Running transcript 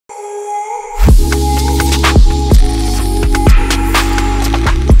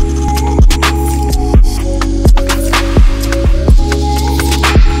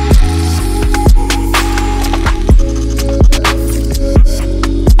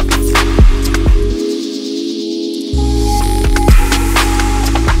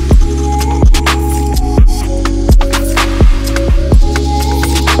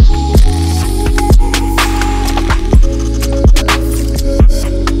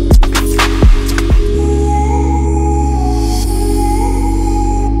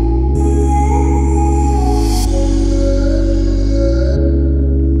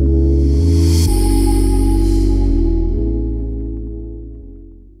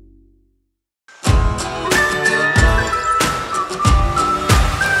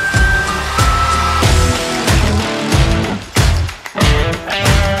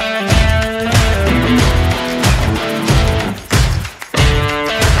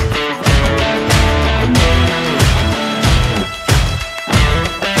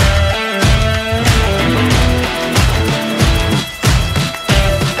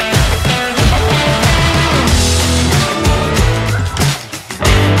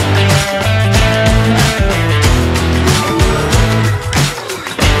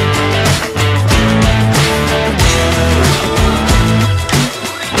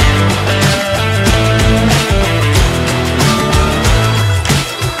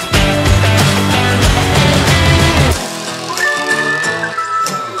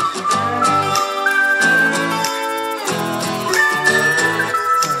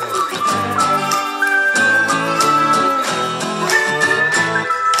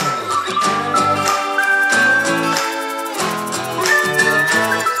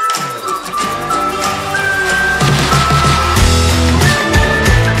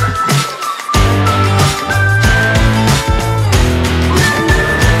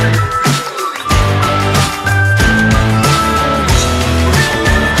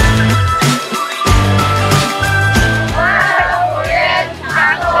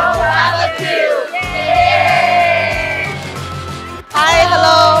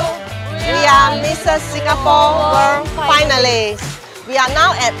Mrs. Singapore World Finalists. We are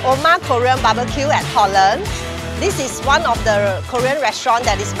now at OMMA Korean BBQ at Holland. This is one of the Korean restaurants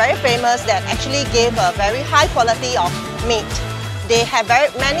that is very famous that actually gave a very high quality of meat. They have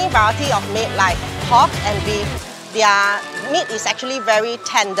many variety of meat like pork and beef. Their meat is actually very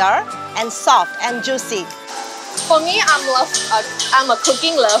tender and soft and juicy. For me, I'm a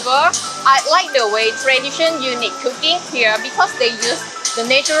cooking lover. I like the way tradition unique cooking here because they use the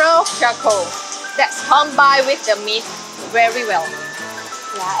natural charcoal that's combined with the meat very well.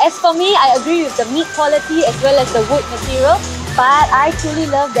 Yeah, as for me, I agree with the meat quality as well as the wood material, but I truly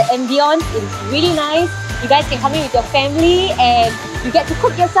love the ambience. It's really nice. You guys can come in with your family and you get to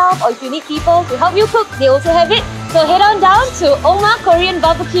cook yourself, or if you need people to help you cook, they also have it. So head on down to OMMA Korean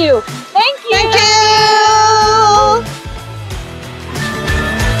BBQ. Thank you! Thank you!